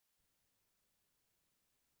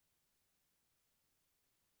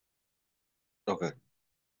Okay.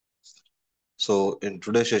 So in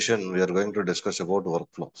today's session, we are going to discuss about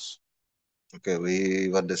workflows. Okay, we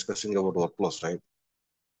were discussing about workflows, right?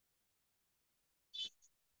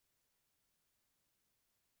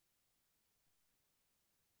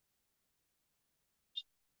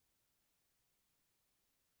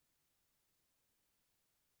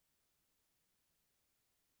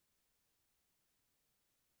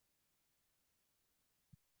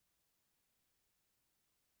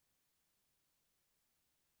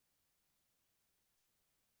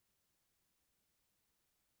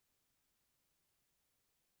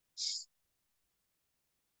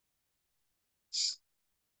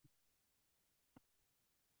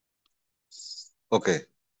 Okay.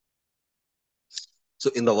 So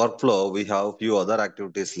in the workflow, we have few other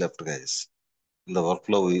activities left, guys. In the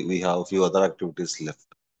workflow, we have few other activities left.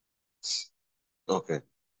 Okay.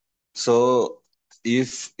 So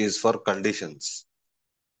if is for conditions,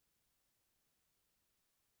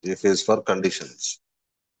 if is for conditions,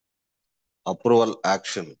 approval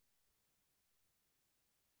action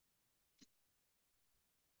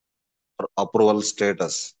or approval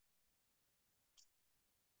status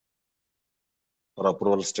or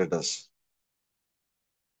approval status,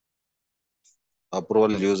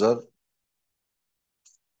 approval user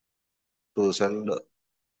to send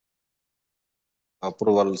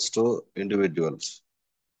approvals to individuals,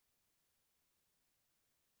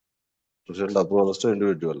 to send approvals to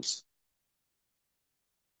individuals.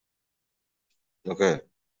 Okay.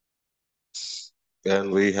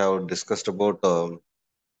 And we have discussed about mm,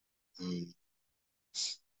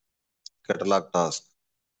 catalog task.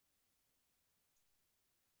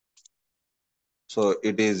 So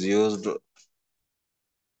it is used to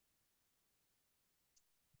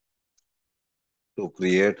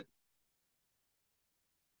create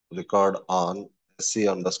record on SC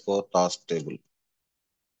underscore task table.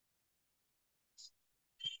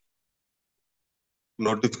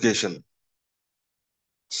 Notification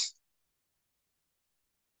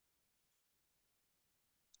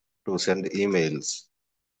to send emails.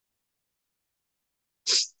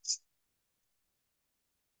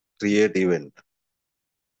 Create event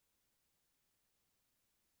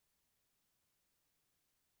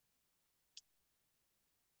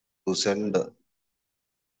to send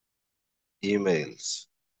emails,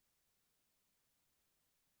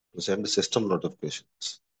 to send system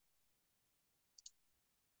notifications.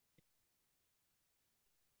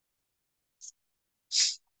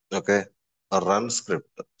 Okay. A run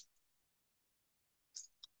script.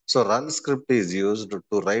 So run script is used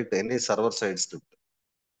to write any server side script.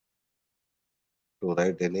 To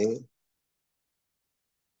write any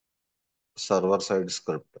server side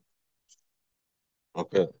script.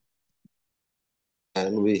 Okay.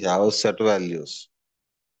 And we have set values.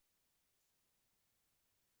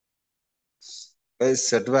 Guys,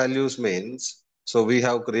 set values means, so we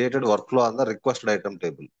have created workflow on the requested item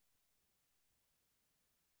table.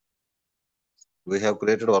 We have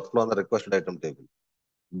created workflow on the requested item table.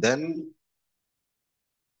 Then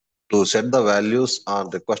to set the values on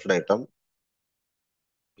requested item,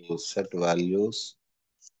 to set values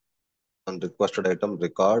on requested item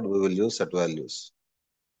record, we will use set values.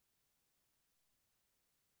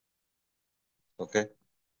 Okay.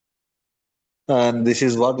 And this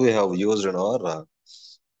is what we have used in our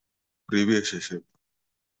previous session.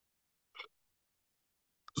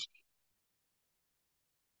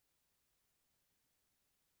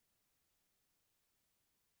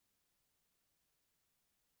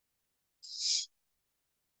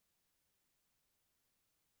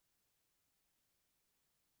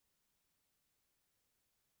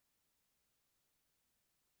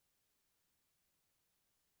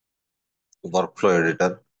 Workflow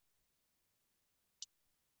editor.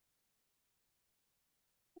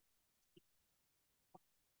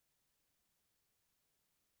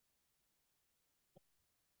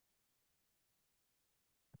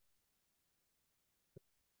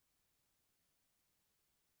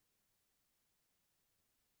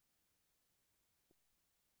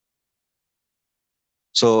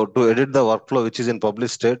 So to edit the workflow which is in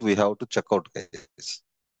published state, we have to check out, guys.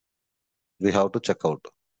 We have to check out.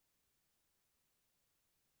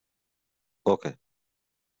 Okay.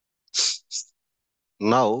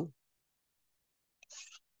 Now,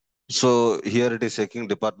 so here it is checking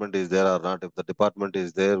department is there or not. If the department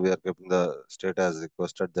is there, we are keeping the state as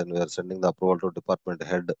requested. Then we are sending the approval to department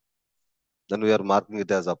head. Then we are marking it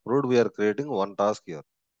as approved. We are creating one task here.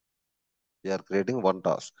 We are creating one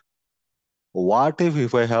task. What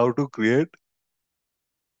if I have to create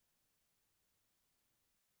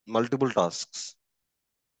multiple tasks?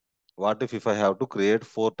 What if I have to create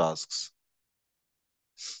 4 tasks?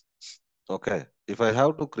 Okay. If I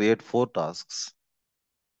have to create four tasks,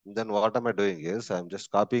 then what am I doing is I'm just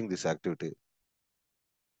copying this activity.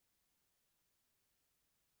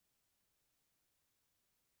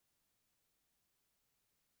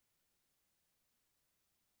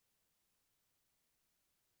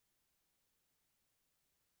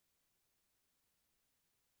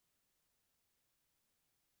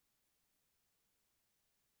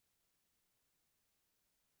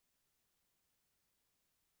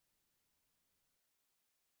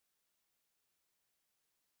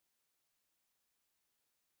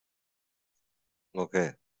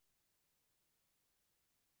 Okay.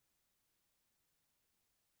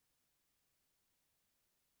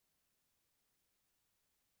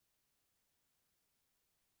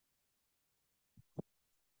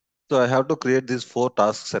 So I have to create these four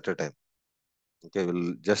tasks at a time. Okay,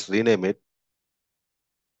 we'll just rename it.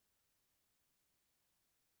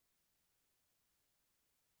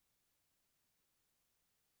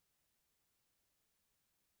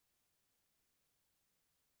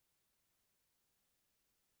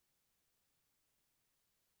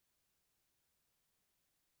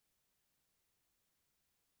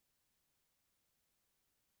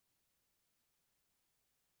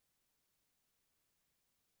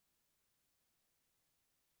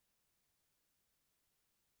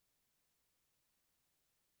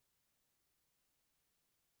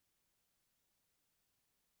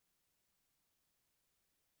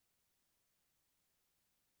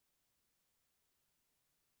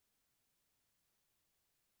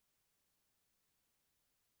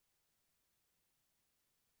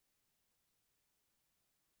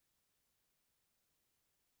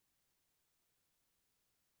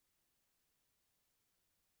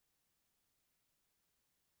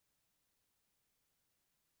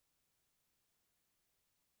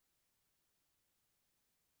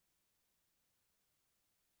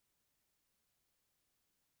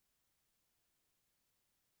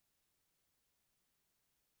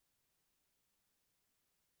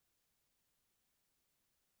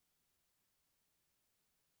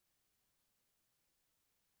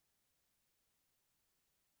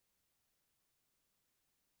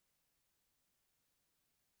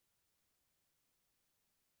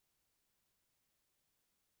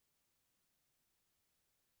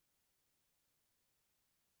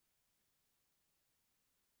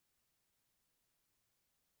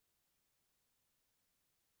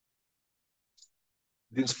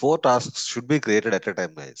 These four tasks should be created at a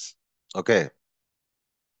time, guys. Okay.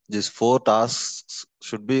 These four tasks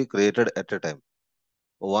should be created at a time.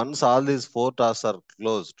 Once all these four tasks are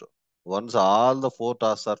closed, once all the four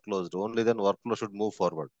tasks are closed, only then workflow should move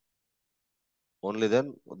forward. Only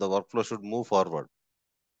then the workflow should move forward.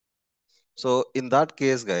 So in that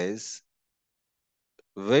case, guys,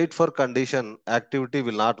 wait for condition activity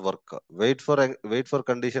will not work. Wait for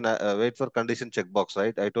condition checkbox,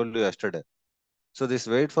 right? I told you yesterday. So this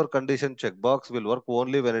wait for condition checkbox will work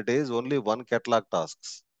only when it is only one catalog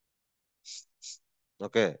tasks.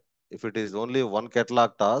 Okay. If it is only one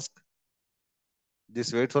catalog task,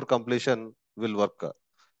 this wait for completion will work.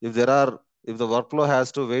 If the workflow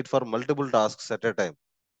has to wait for multiple tasks at a time,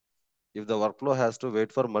 if the workflow has to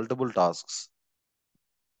wait for multiple tasks,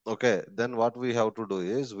 okay, then what we have to do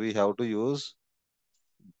is we have to use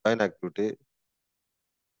join activity,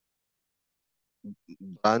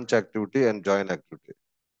 branch activity, and join activity.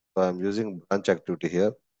 So I'm using branch activity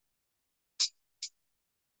here.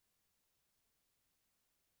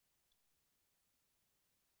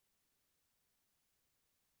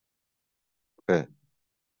 Okay,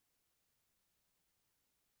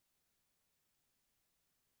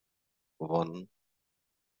 one,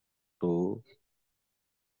 two,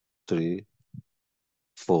 three,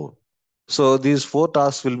 four. So these four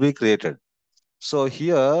tasks will be created. So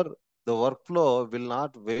here the workflow will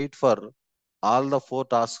not wait for all the four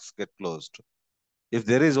tasks get closed. If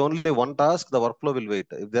there is only one task, the workflow will wait.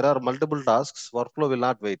 If there are multiple tasks, workflow will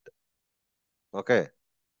not wait. Okay.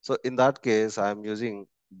 So in that case, I am using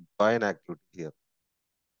join activity here.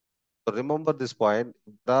 So remember this point.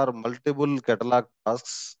 If there are multiple catalog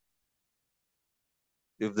tasks,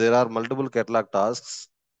 if there are multiple catalog tasks,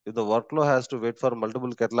 if the workflow has to wait for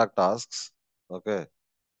multiple catalog tasks, okay.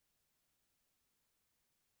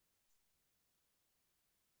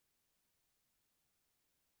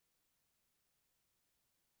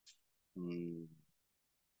 Hmm,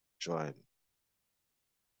 join.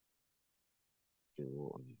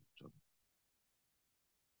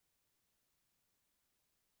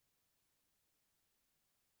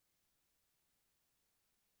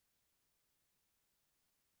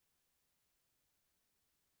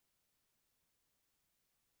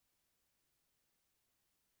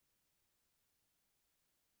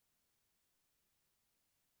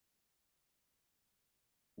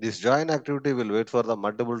 This join activity will wait for the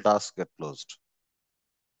multiple tasks get closed.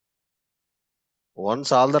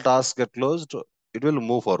 Once all the tasks get closed, it will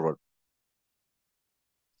move forward.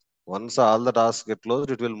 Once all the tasks get closed,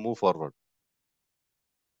 it will move forward.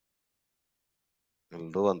 We'll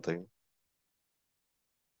do one thing.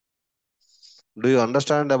 Do you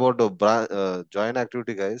understand about the join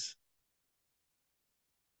activity, guys?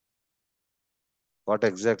 What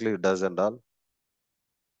exactly it does and all?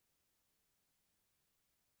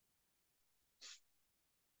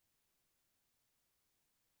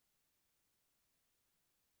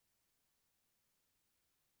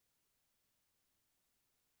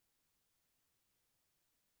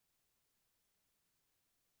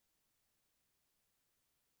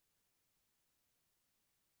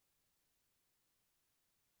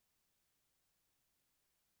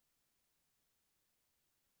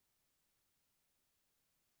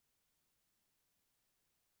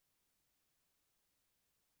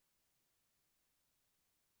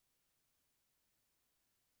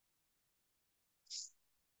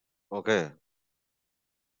 Okay.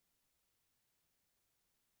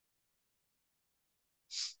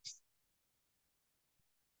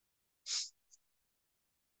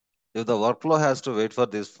 If the workflow has to wait for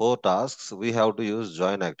these four tasks, we have to use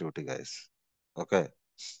join activity, guys. Okay.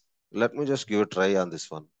 Let me just give a try on this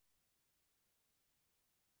one.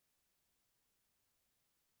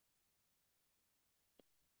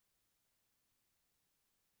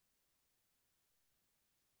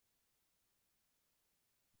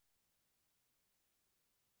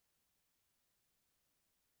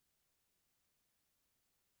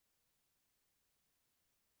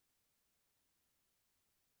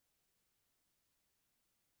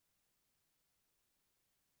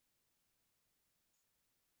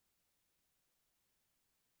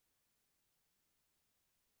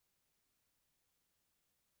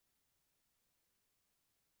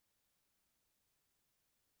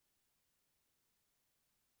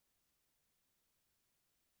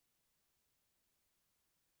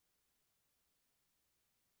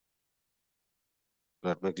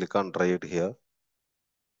 Let me click on try it here.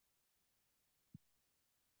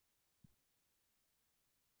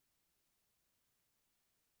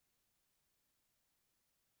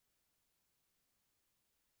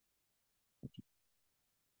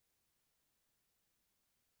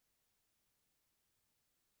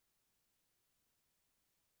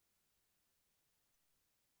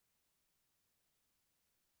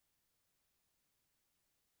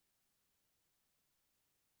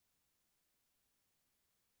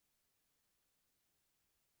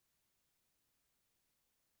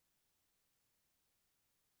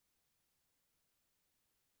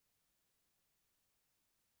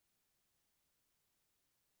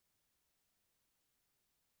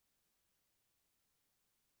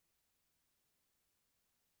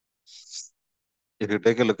 If you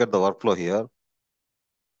take a look at the workflow here,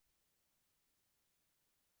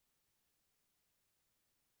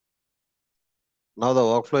 now the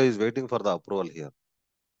workflow is waiting for the approval here.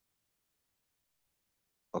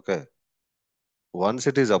 Okay. Once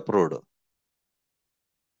it is approved,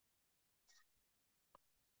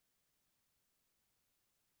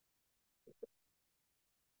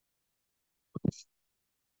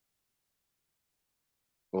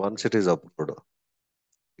 once it is approved,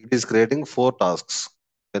 it is creating four tasks.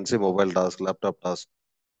 You can see mobile task, laptop task,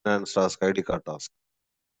 finance task, ID card task.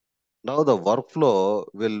 Now the workflow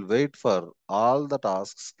will wait for all the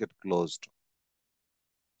tasks get closed.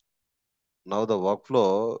 Now the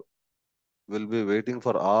workflow will be waiting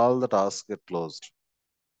for all the tasks get closed.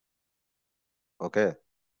 Okay.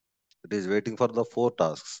 It is waiting for the four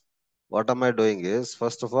tasks. What am I doing is,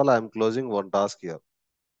 first of all, I am closing one task here.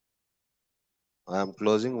 I am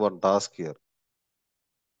closing one task here.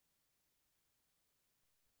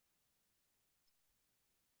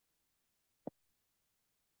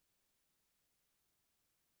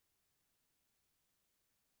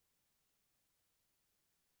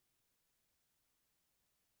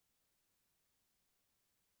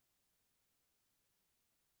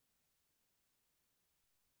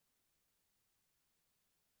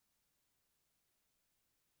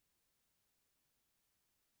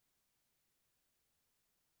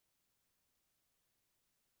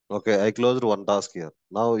 Okay, I closed one task here.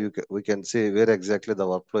 Now we can see where exactly the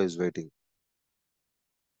workflow is waiting.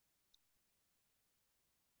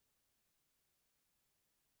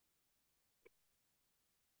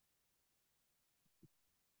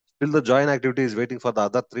 Still the join activity is waiting for the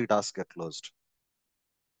other three tasks get closed.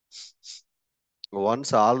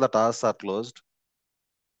 Once all the tasks are closed,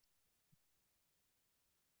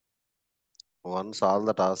 once all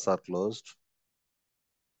the tasks are closed,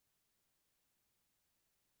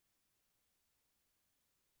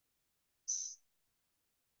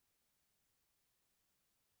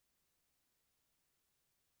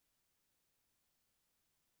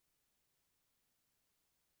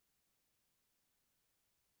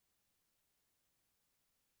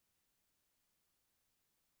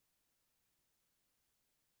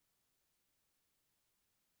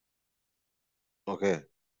 Okay.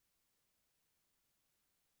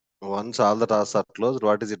 Once all the tasks are closed,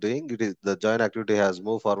 what is it doing? It is the join activity has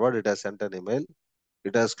moved forward. It has sent an email.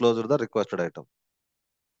 It has closed the requested item.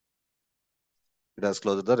 It has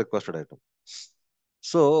closed the requested item.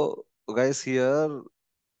 So, guys, here,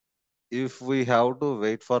 if we have to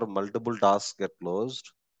wait for multiple tasks get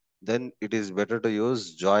closed, then it is better to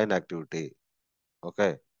use join activity.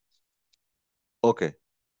 Okay. Okay.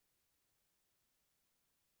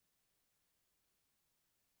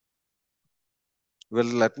 Well,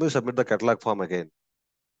 let me submit the catalog form again.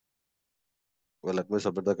 Well, let me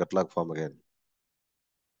submit the catalog form again.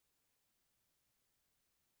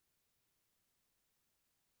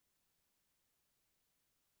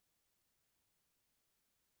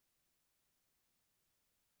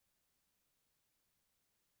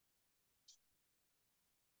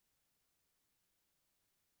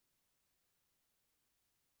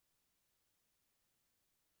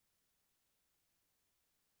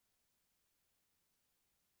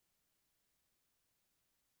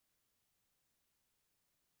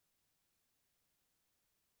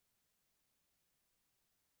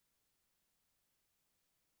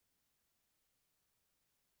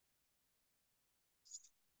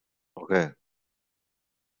 Okay.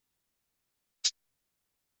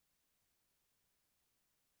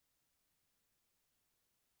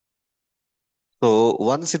 So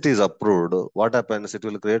once it is approved, what happens? It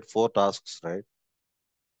will create four tasks, right?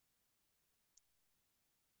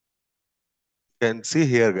 You can see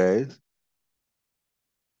here, guys.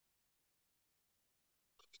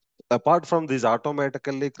 Apart from these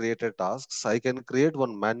automatically created tasks, I can create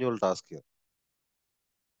one manual task here.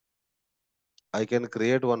 I can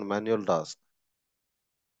create one manual task,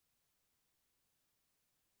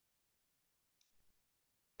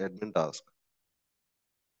 admin task,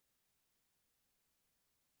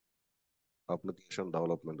 application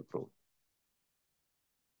development group.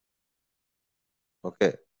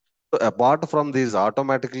 Okay. So apart from these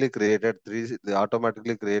automatically created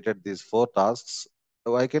these four tasks,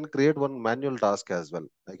 so I can create one manual task as well.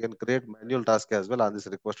 I can create manual task as well on this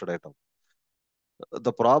requested item.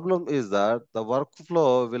 The problem is that the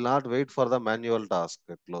workflow will not wait for the manual task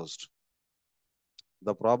get closed.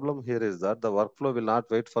 The problem here is that the workflow will not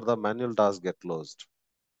wait for the manual task get closed.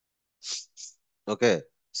 Okay.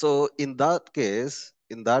 So in that case,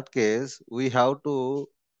 we have to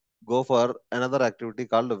go for another activity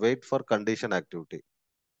called wait for condition activity.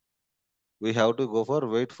 We have to go for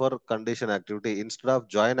wait for condition activity. Instead of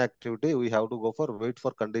join activity, we have to go for wait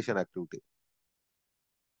for condition activity.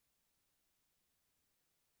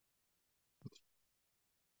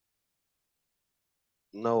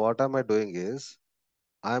 Now, what am I doing is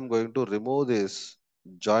I am going to remove this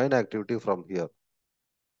join activity from here.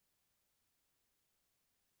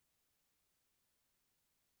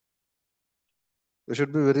 We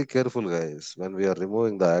should be very careful, guys, when we are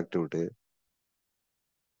removing the activity,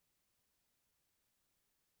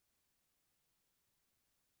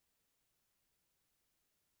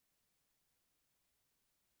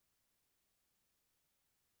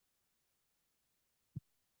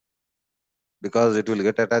 because it will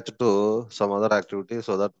get attached to some other activity,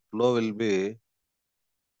 so that flow will be.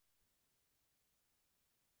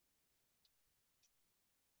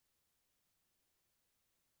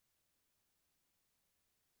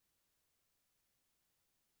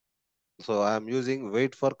 So I am using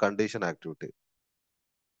wait for condition activity.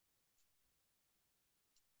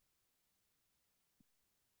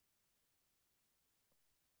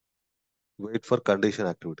 Wait for condition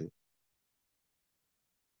activity.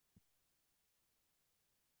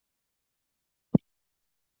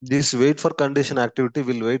 This wait for condition activity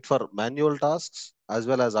will wait for manual tasks as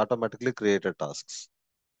well as automatically created tasks.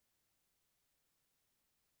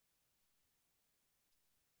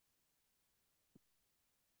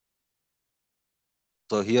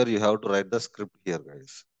 So here you have to write the script here,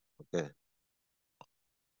 guys. Okay.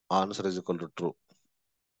 Answer is equal to true.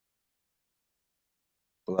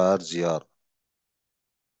 Where gr.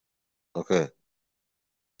 Okay.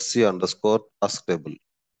 C underscore task table.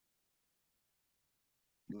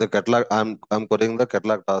 The catalog, I'm quoting the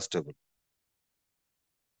catalog task table.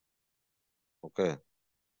 Okay.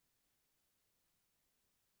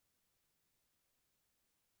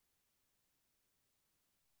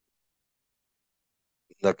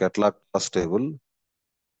 The catalog task table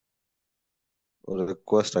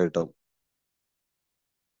request item.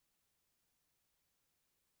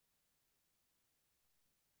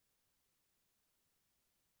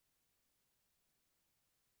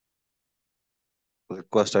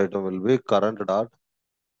 Request item will be current dot.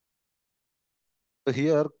 So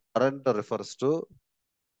here current refers to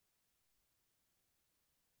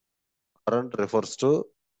Current refers to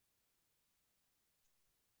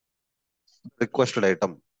requested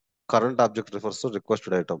item. Current object refers to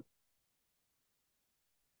requested item.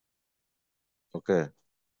 Okay.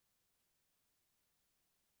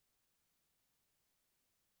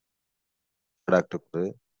 Active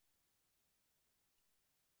query.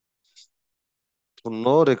 So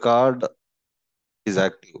no record is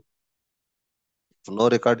active. If no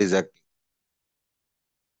record is active.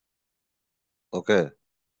 Okay.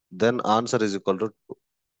 Then answer is equal to true.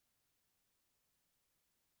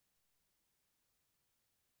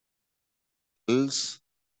 Else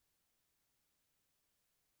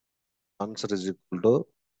answer is equal to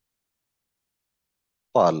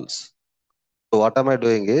false. So what am I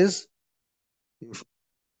doing is, if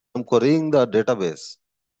I'm querying the database,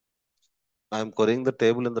 I'm querying the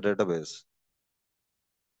table in the database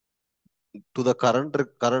to the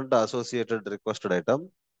current associated requested item.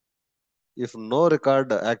 If no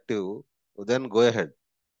record active, then go ahead.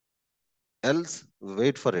 Else,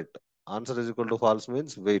 wait for it. Answer is equal to false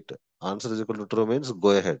means wait. Answer is equal to true means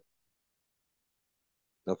go ahead.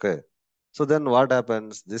 Okay. So then what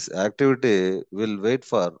happens? This activity will wait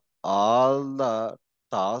for all the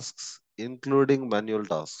tasks, including manual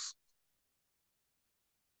tasks.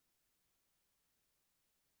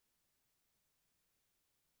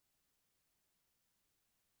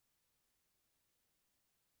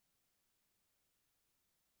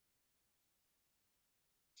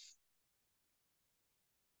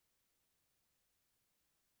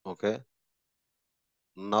 Okay.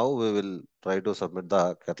 Now we will try to submit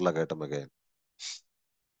the catalog item again.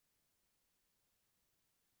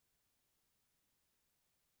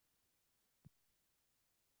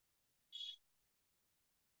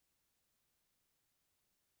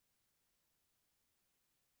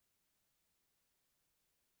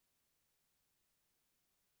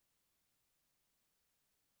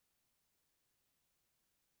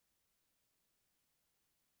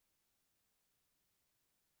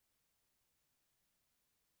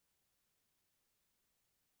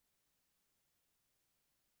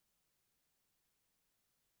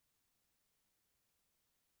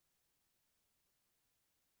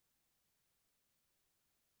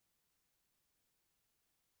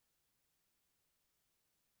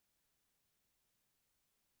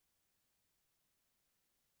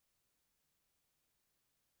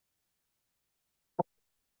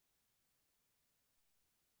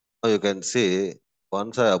 Now you can see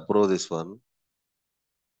once I approve this one,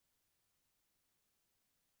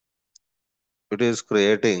 it is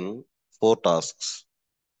creating 4 tasks.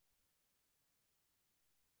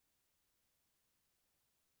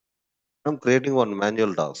 I'm creating one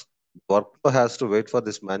manual task. Workflow has to wait for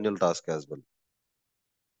this manual task as well.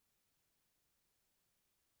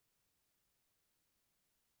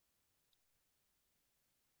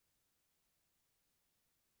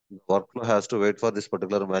 Workflow has to wait for this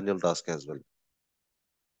particular manual task as well.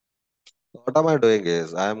 What am I doing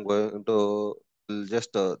is I am going to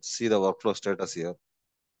just see the workflow status here.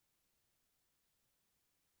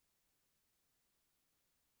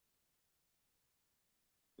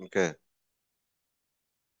 Okay.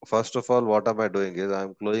 First of all, what am I doing is I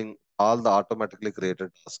am closing all the automatically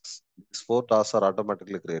created tasks. These 4 tasks are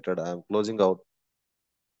automatically created. I am closing out.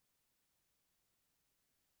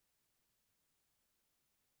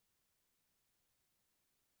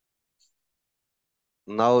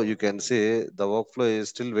 Now you can see the workflow is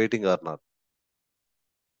still waiting or not.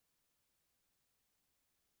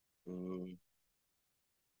 Mm,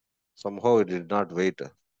 somehow it did not wait.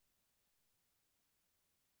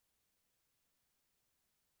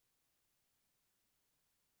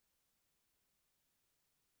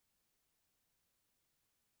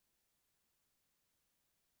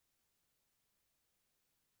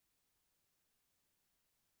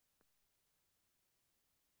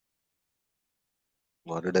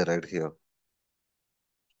 What did I write here?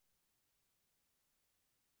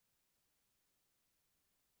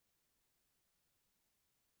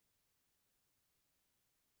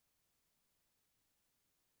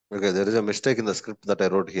 Okay, there is a mistake in the script that I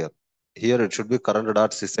wrote here. Here it should be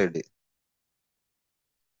current.sysid.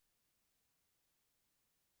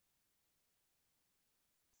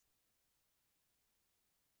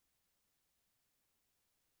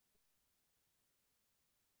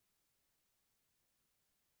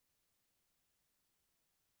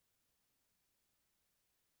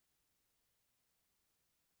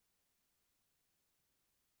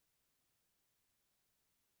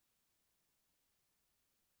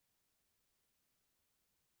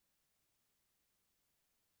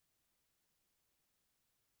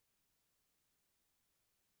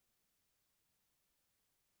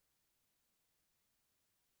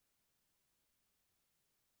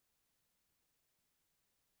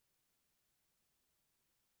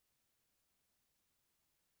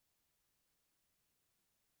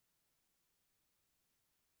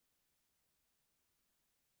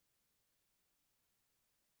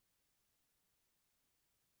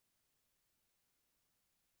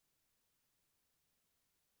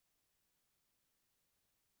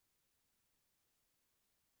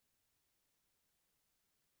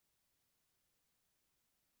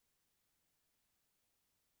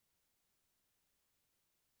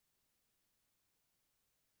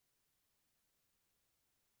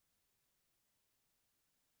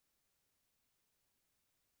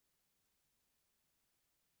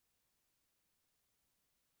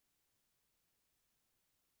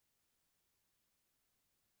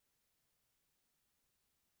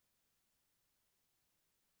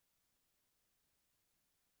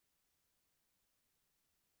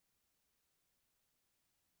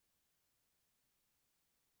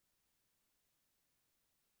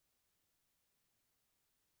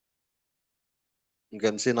 You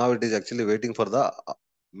can see now it is actually waiting for the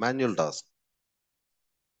manual task.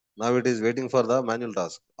 Now it is waiting for the manual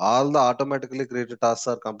task. All the automatically created tasks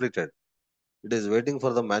are completed. It is waiting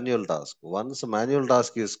for the manual task. Once manual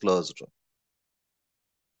task is closed,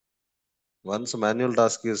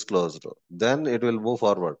 then it will move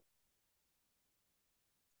forward.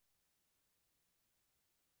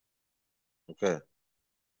 Okay.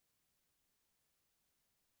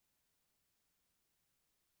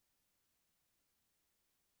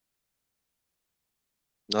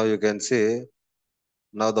 Now you can see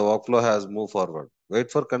now the workflow has moved forward. Wait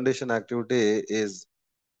for condition activity is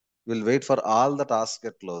will wait for all the tasks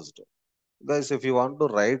get closed. Guys, if you want to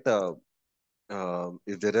write,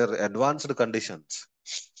 if there are advanced conditions,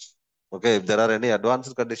 okay, if there are any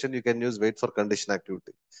advanced condition, you can use wait for condition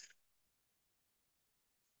activity.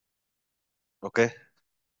 Okay,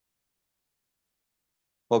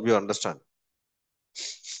 hope you understand.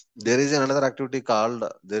 There is another activity called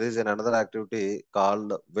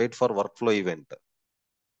wait for workflow event.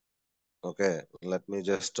 Okay, let me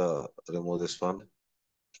just remove this one.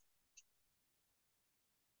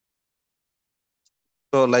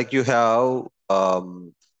 So like you have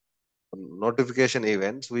notification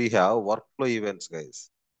events, we have workflow events,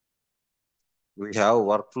 guys. We have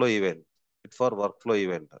workflow event. Wait for workflow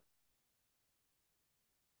event.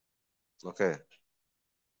 Okay,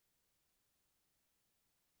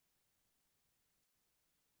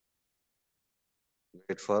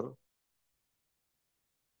 wait for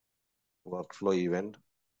workflow event.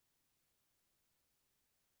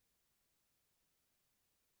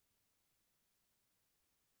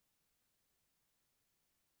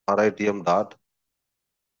 RITM dot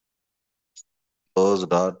close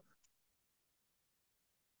dot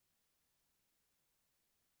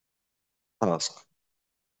task.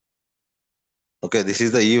 Okay, this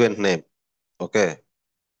is the event name. Okay,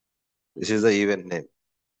 this is the event name.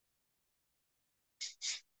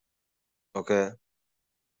 Okay,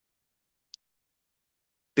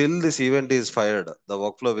 till this event is fired, the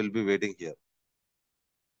workflow will be waiting here.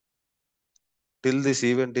 Till this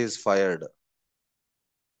event is fired,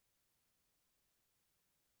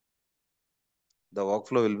 the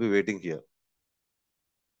workflow will be waiting here.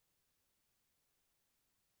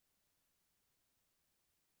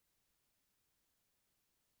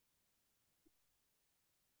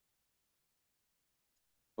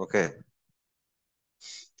 Okay,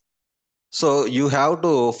 so you have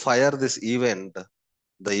to fire this event.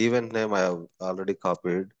 The event name I have already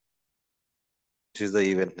copied. This is the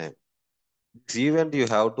event name. This event you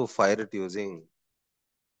have to fire it using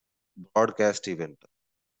broadcast event.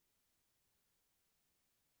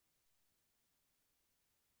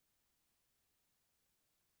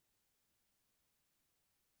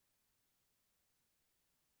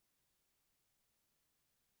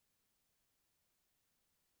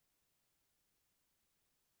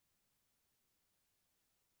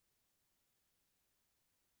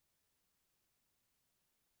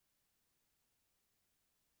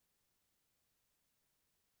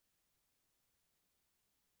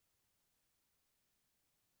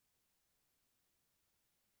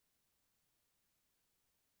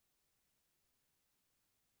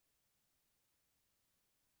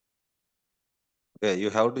 Okay,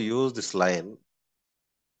 you have to use this line.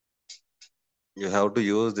 You have to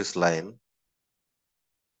use this line.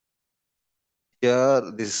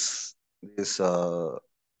 Here, this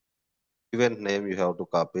event name you have to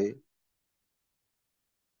copy.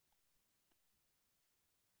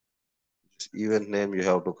 This event name you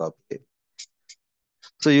have to copy.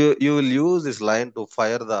 So you will use this line to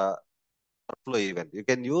fire the workflow event. You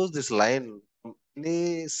can use this line from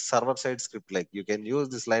any server side script. Like you can use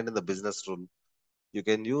this line in the business rule. You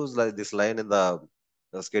can use like this line in the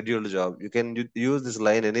scheduled job. You can use this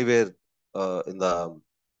line anywhere in the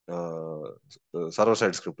server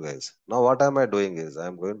side script, guys. Now what am I doing is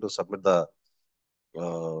I'm going to submit the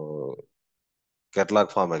uh,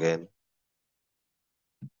 catalog form again.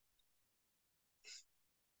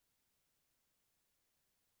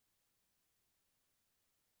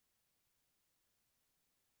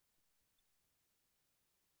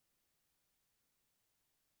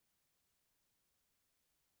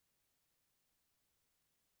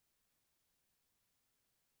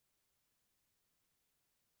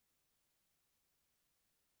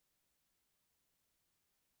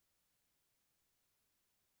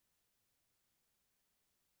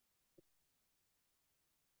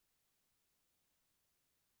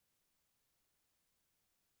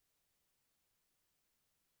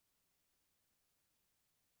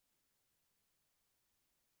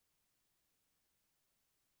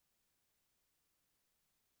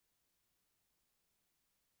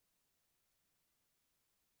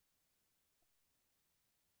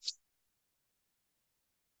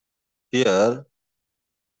 Here,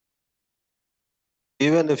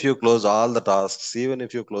 even if you close all the tasks, even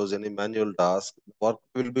if you close any manual task, work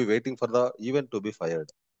will be waiting for the event to be fired.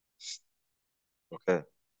 Okay.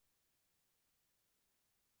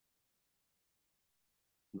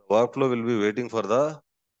 The workflow will be waiting for the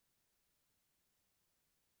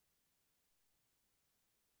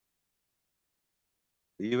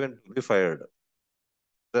event to be fired.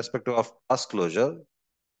 Irrespective of task closure,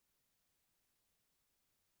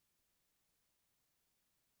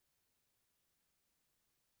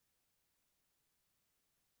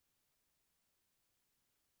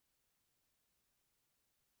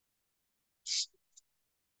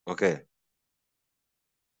 okay.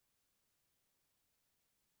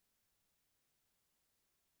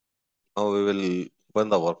 Now we will open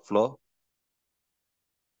the workflow.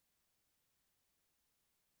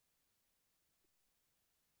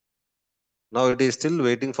 Now it is still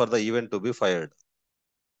waiting for the event to be fired.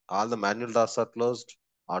 All the manual tasks are closed,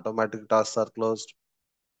 automatic tasks are closed,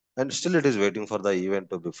 and still it is waiting for the event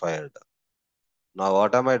to be fired. Now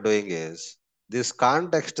what am I doing is this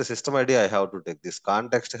context system ID I have to take. This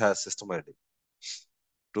context has system ID.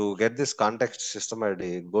 To get this context system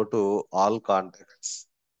ID, go to all contexts.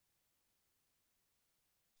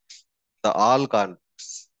 The all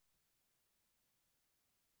contexts.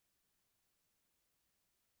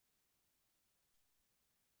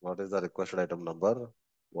 What is the requested item number?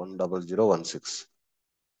 10016.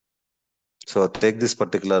 So take this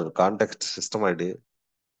particular context system ID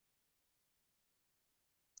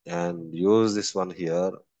and use this one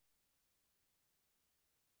here.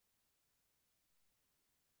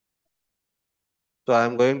 So I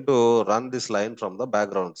am going to run this line from the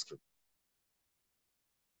background script.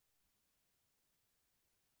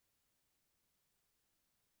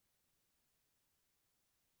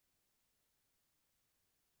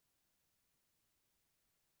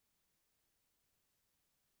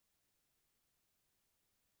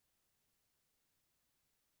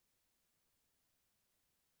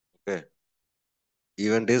 Okay.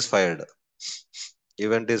 Event is fired.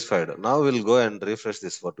 Event is fired. Now we'll go and refresh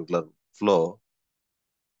this particular flow.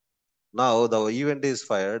 Now the event is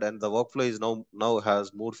fired and the workflow is now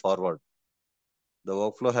has moved forward. The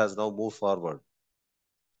workflow has now moved forward.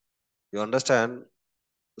 You understand?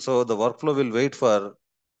 So the workflow will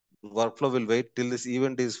wait till this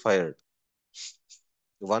event is fired.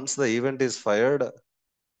 Once the event is fired,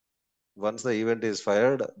 once the event is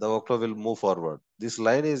fired, the workflow will move forward. This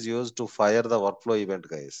line is used to fire the workflow event,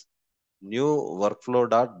 guys. New workflow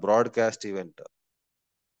dot broadcast event.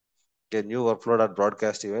 Okay, new workflow dot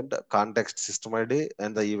broadcast event, context system ID,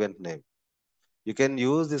 and the event name. You can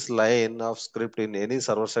use this line of script in any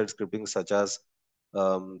server-side scripting such as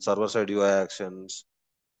server-side UI actions,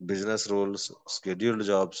 business rules, scheduled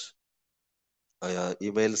jobs,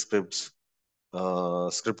 email scripts,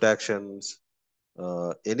 script actions,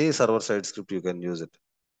 any server-side script you can use it.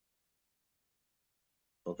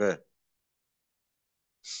 Okay,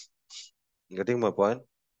 getting my point?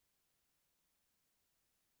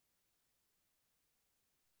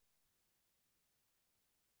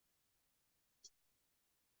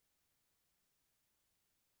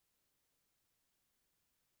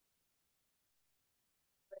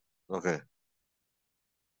 Okay.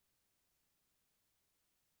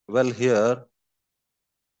 Well, here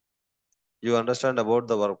you understand about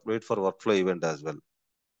the wait for workflow event as well.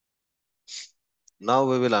 Now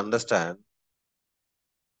we will understand.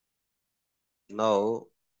 Now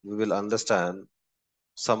we will understand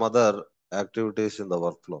some other activities in the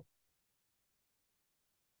workflow.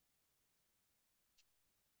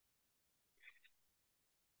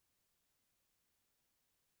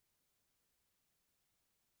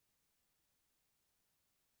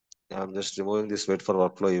 I'm just removing this wait for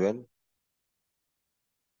workflow event.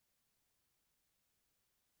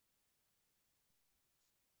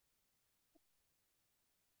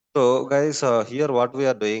 So, guys, here what we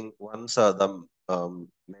are doing once the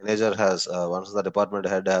manager has, once the department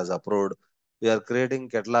head has approved, we are creating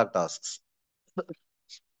catalog tasks.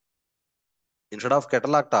 Instead of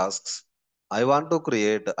catalog tasks, I want to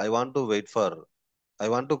create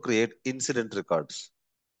incident records.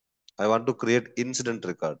 I want to create incident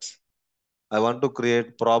records. I want to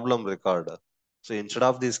create problem record. So instead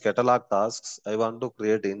of these catalog tasks, I want to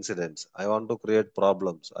create incidents. I want to create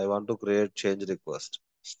problems. I want to create change request.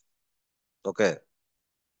 Okay.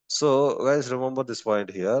 So guys, remember this point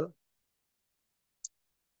here.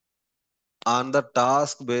 On the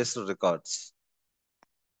task-based records.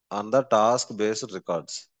 On the task-based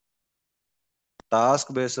records.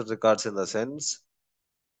 Task-based records in the sense,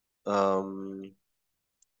 um,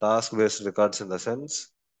 task-based records in the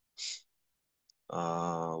sense,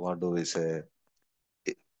 what do we say?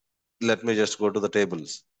 Let me just go to the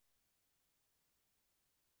tables.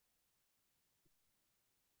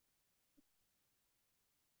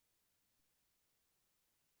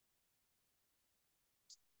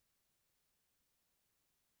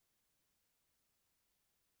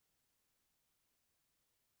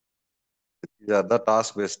 These are the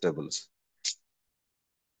task-based tables.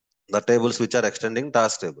 The tables which are extending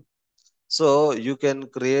task table. So you can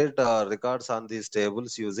create records on these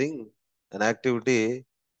tables using an activity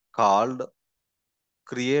called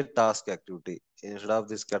create task activity. Instead of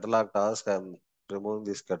this catalog task, I'm removing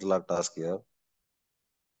this catalog task here.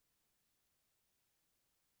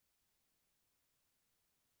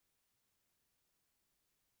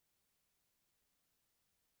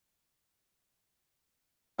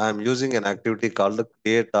 I'm using an activity called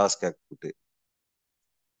create task activity.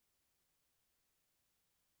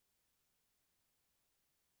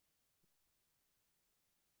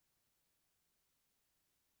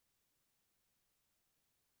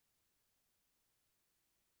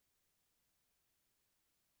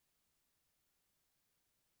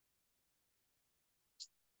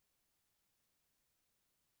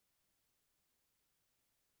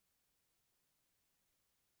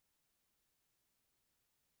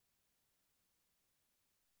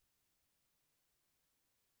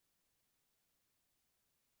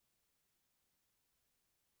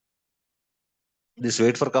 This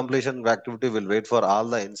wait for completion activity will wait for all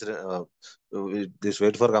the incident. This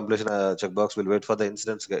wait for completion checkbox will wait for the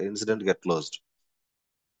incident get closed.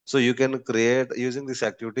 So you can create using this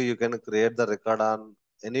activity. You can create the record on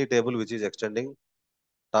any table which is extending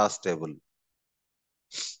task table.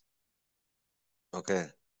 Okay.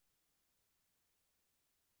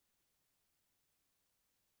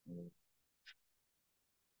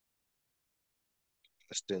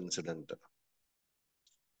 Just incident.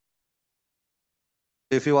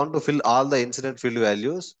 If you want to fill all the incident field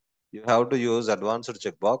values, you have to use advanced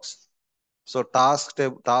checkbox. So task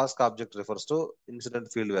object refers to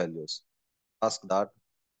incident field values. Task dot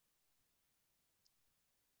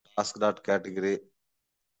task dot category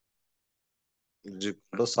is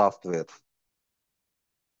equal to software.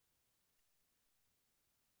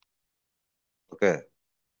 Okay.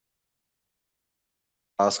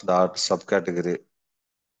 Task dot subcategory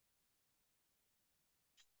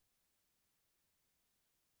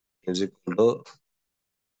is equal to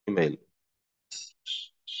email.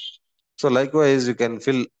 So likewise, you can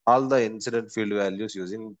fill all the incident field values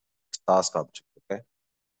using task object. Okay.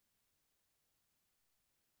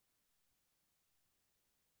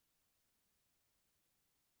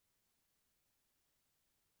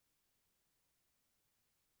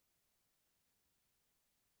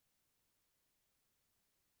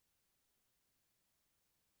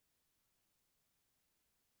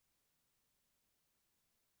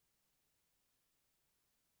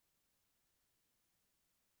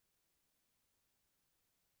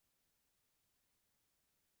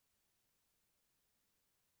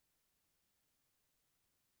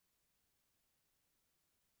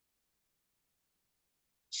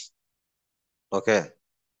 Okay.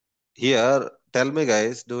 Here, tell me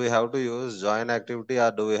guys, do we have to use join activity or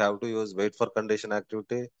do we have to use wait for condition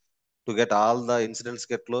activity to get all the incidents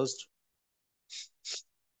get closed?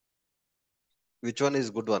 Which one is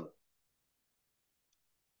good one?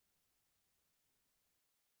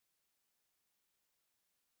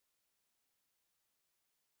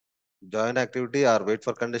 Join activity or wait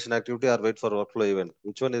for condition activity or wait for workflow event?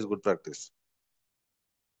 Which one is good practice?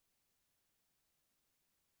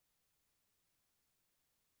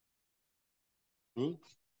 Hmm?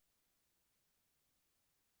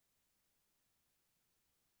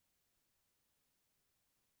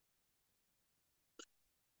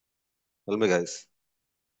 Tell me guys,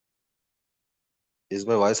 is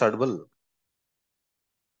my voice audible?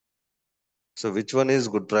 So which one is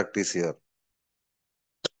good practice here?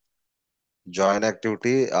 Join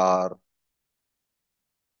activity or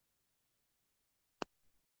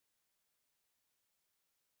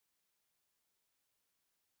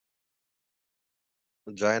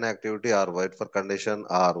join activity or wait for condition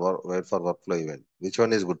or wait for workflow event? Which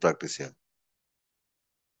one is good practice here?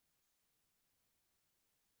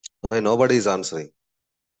 Why nobody is answering?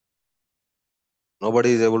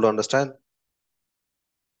 Nobody is able to understand?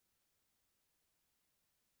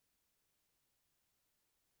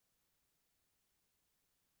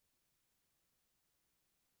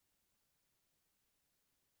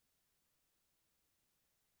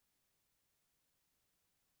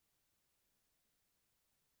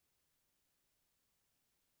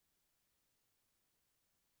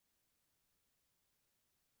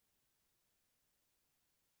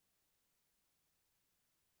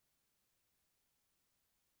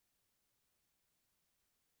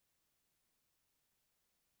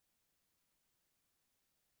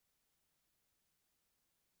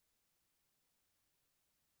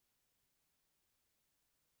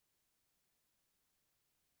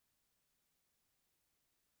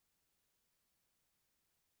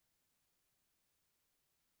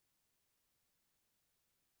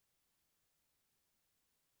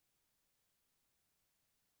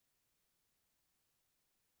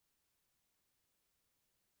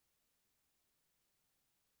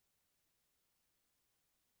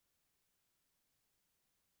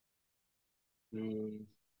 Mm,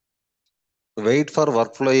 Wait for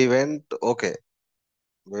workflow event. Okay.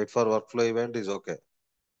 Wait for workflow event is okay.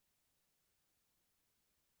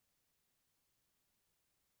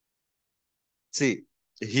 See,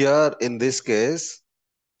 here in this case,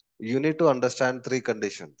 you need to understand three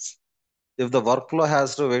conditions. If the workflow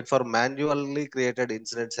has to wait for manually created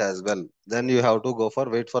incidents as well, then you have to go for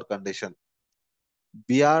wait for condition.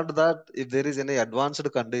 Beyond that, if there is any advanced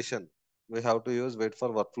condition, we have to use wait for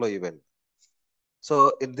workflow event.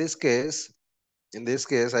 So in this case,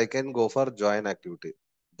 I can go for join activity.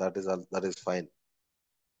 That is all, that is fine.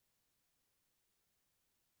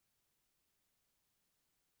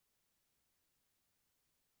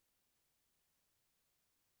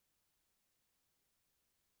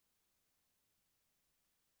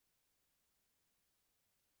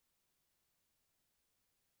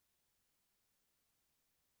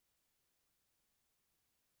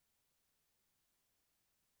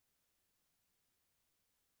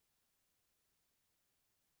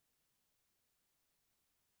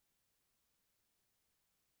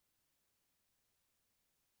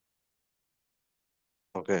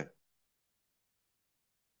 Okay.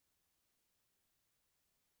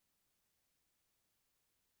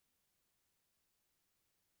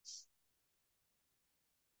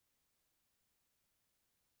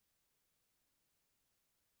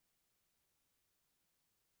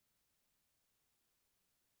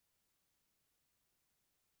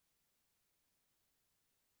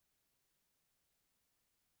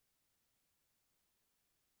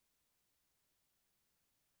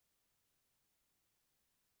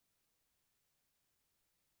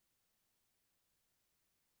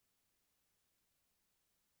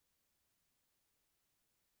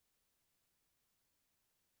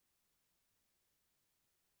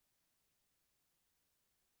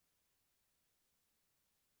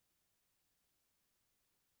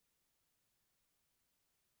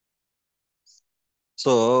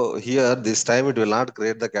 So here, this time it will not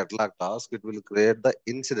create the catalog task, it will create the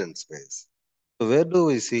incident space. So where do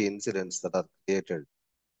we see incidents that are created?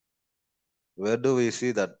 Where do we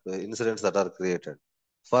see that incidents that are created?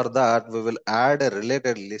 For that, we will add a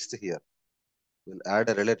related list here. We'll add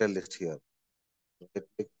a related list here. Okay,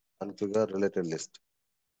 click configure related list.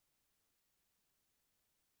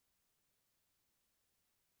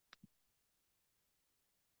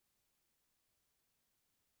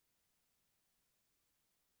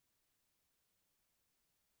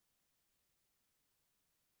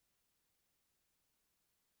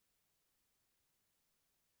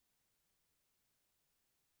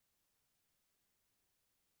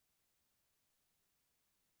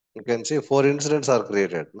 You can see four incidents are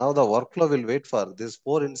created. Now the workflow will wait for these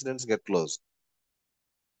four incidents get closed.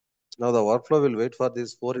 Now the workflow will wait for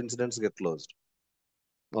these four incidents get closed.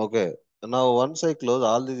 Okay. Now once I close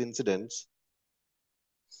all these incidents,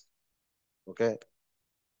 okay.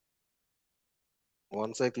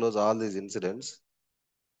 Once I close all these incidents,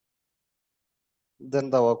 then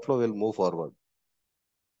the workflow will move forward.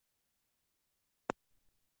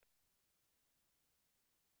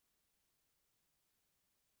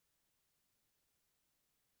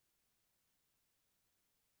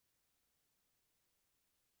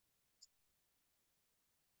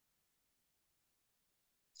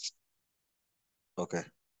 Okay.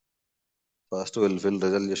 First we'll fill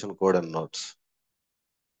resolution code and notes.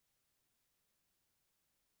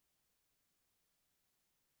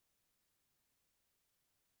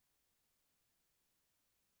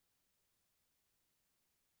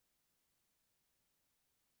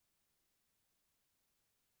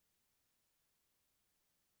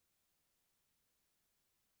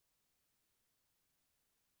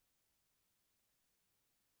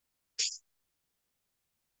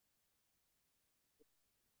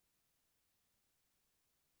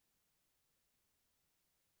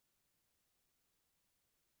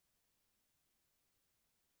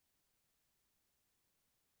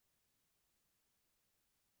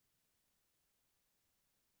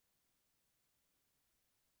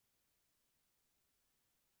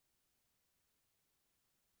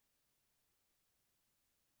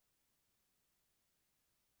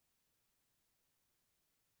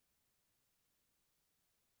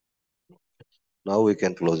 Now we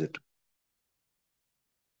can close it.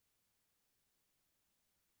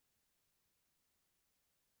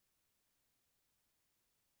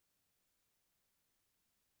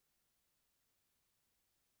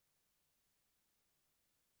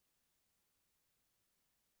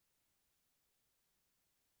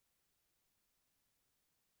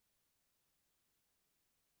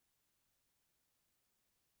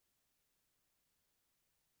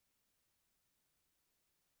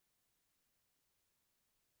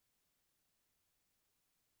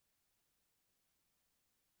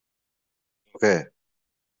 Okay.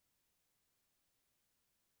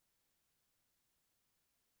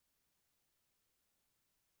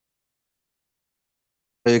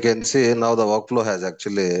 So you can see now the workflow has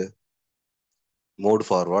actually moved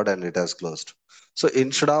forward and it has closed. So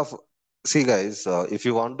instead of, see guys, if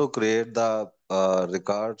you want to create the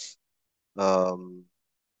records um,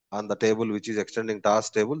 on the table which is extending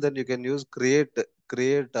task table, then you can use create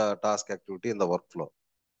task activity in the workflow.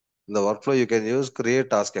 In the workflow, you can use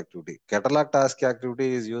create task activity. Catalog task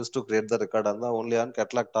activity is used to create the record on the only on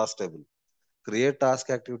catalog task table. Create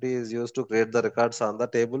task activity is used to create the records on the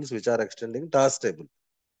tables which are extending task table.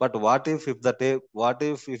 But what if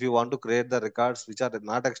you want to create the records which are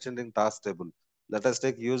not extending task table? Let us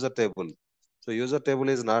take user table. So user table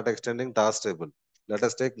is not extending task table. Let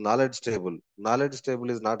us take knowledge table. Knowledge table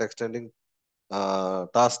is not extending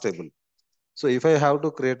task table. So if I have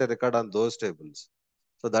to create a record on those tables,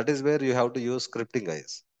 so that is where you have to use scripting,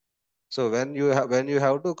 guys. So when you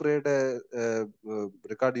have to create a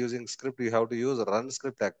record using script, you have to use run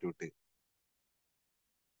script activity.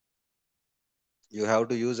 You have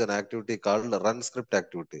to use an activity called run script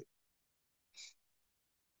activity.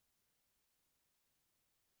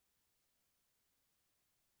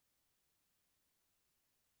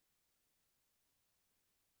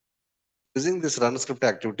 Using this run script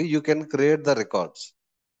activity, you can create the records.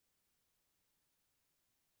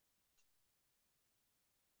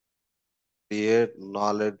 Create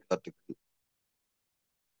knowledge article.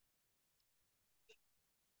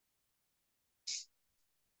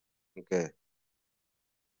 Okay.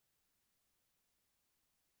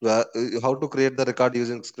 How to create the record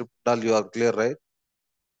using script? All you are clear, right?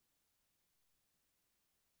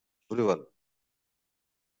 Everyone.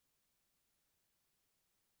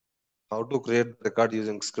 How to create record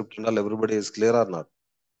using script and all? Everybody is clear or not?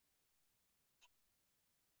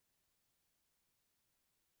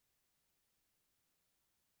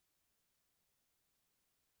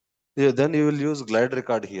 Yeah, then you will use glide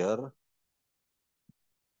record here.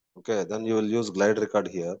 Okay. Then you will use glide record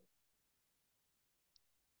here.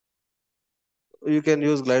 You can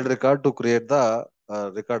use glide record to create the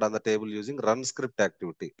record on the table using run script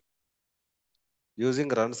activity. Using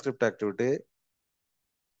run script activity.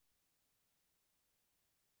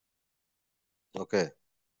 Okay.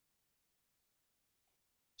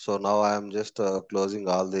 So now I am just closing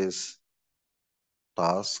all these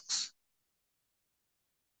tasks.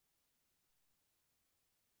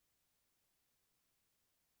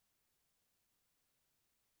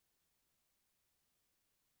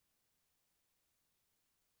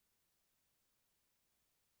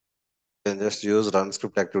 You can just use run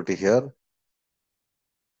script activity here.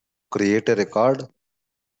 Create a record.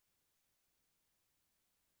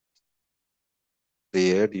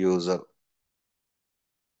 Create user.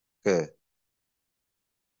 Okay.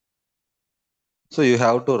 So you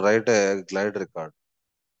have to write a glide record.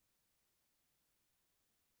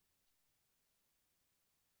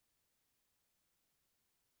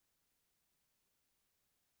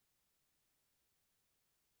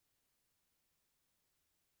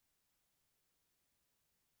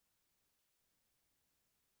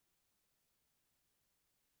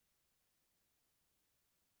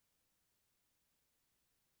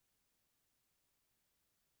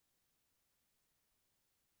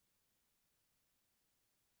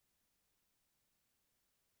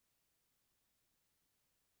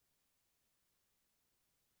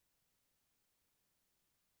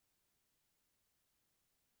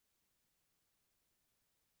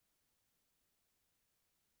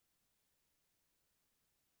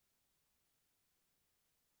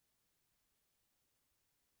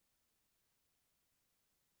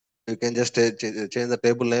 You can just change the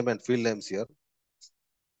table name and field names here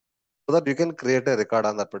so that you can create a record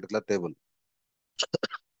on that particular table.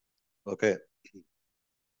 Okay.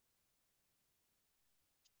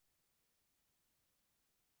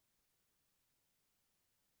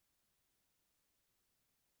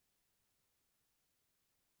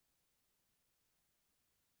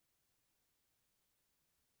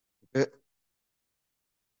 Okay.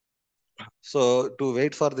 So to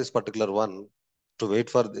wait for this particular one, to wait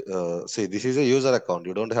for see, this is a user account.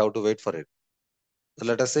 You don't have to wait for it. So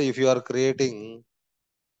let us say if you are creating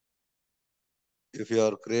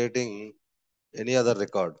any other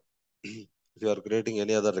record, if you are creating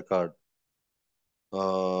any other record,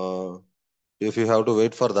 uh, if you have to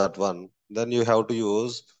wait for that one, then you have to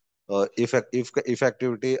use if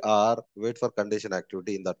activity or wait for condition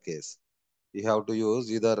activity in that case. You have to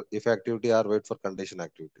use either if activity or wait for condition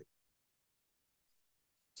activity.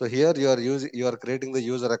 So here you are creating the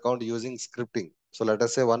user account using scripting. So let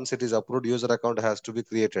us say once it is approved, user account has to be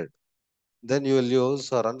created. Then you will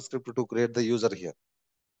use a run script to create the user here.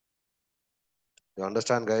 You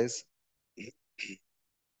understand, guys?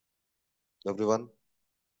 Everyone?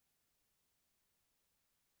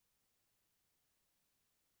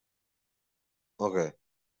 Okay.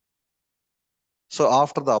 So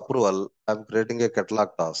after the approval, I'm creating a catalog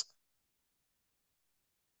task.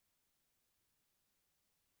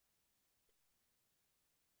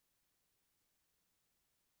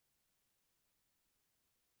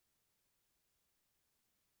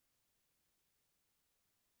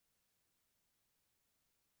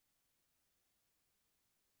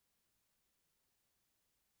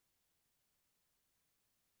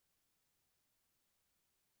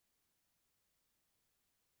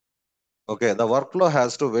 Okay, the workflow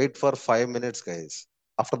has to wait for 5 minutes, guys.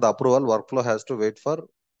 After the approval, workflow has to wait for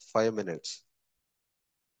 5 minutes.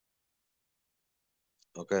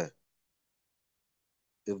 Okay.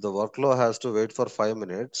 If the workflow has to wait for 5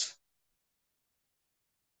 minutes,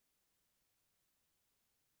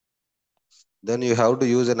 then you have to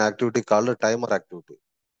use an activity called a timer activity.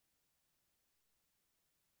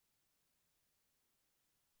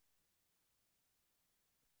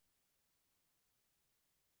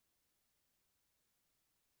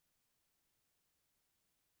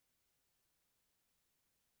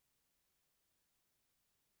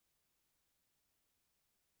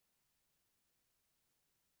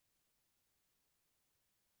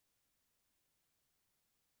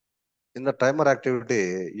 In the timer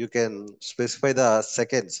activity, you can specify the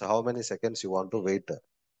seconds, how many seconds you want to wait.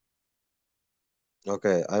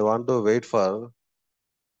 Okay, I want to wait for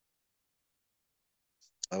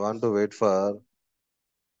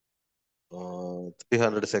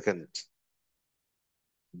 300 seconds.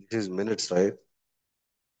 This is minutes, right?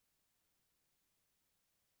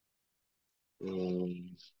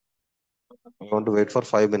 Mm, I want to wait for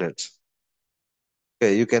 5 minutes.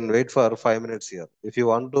 Okay, you can wait for 5 minutes here. If you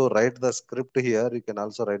want to write the script here, you can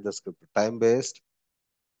also write the script. Time based,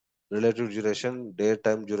 relative duration, date,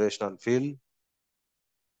 time, duration, and field,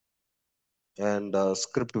 and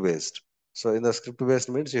script based. So in the script based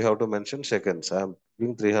means you have to mention seconds. I am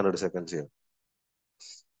giving 300 seconds here.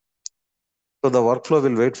 So the workflow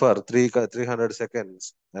will wait for 300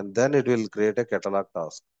 seconds and then it will create a catalog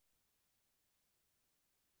task.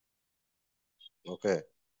 Okay.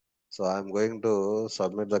 So I'm going to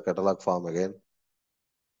submit the catalog form again.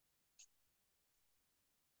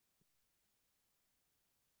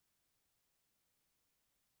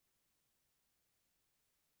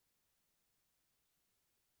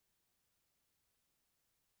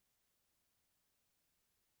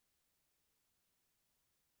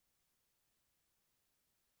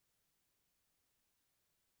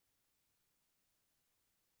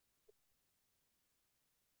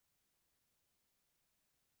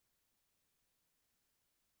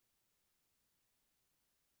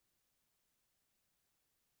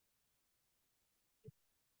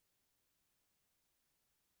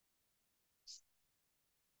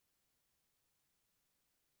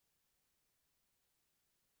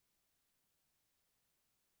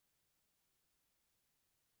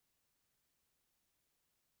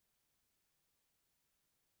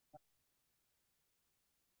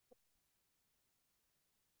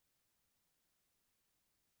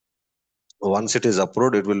 Once it is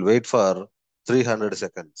approved, it will wait for 300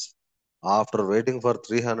 seconds. After waiting for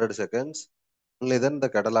 300 seconds, only then the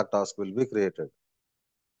catalog task will be created.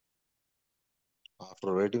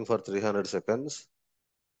 After waiting for 300 seconds,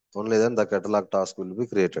 only then the catalog task will be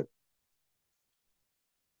created.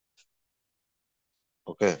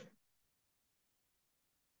 Okay.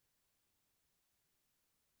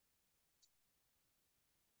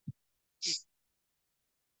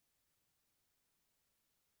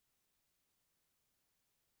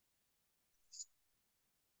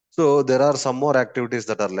 So there are some more activities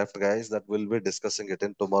that are left, guys, that we'll be discussing it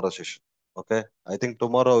in tomorrow's session. Okay. I think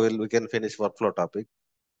tomorrow we can finish workflow topic.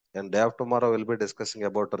 And day after tomorrow we'll be discussing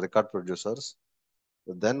about the record producers.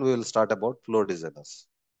 Then we will start about flow designers.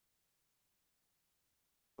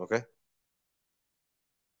 Okay.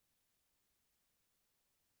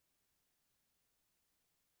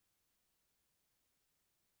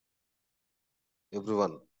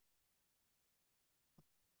 Everyone.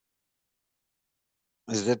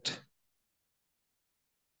 Is it?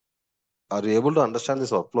 Are you able to understand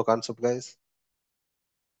this workflow concept, guys?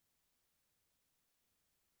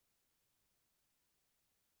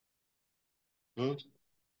 Hmm?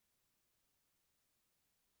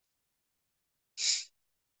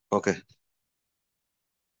 Okay.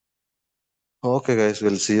 Okay, guys.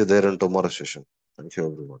 We'll see you there in tomorrow's session. Thank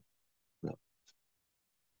you, everyone.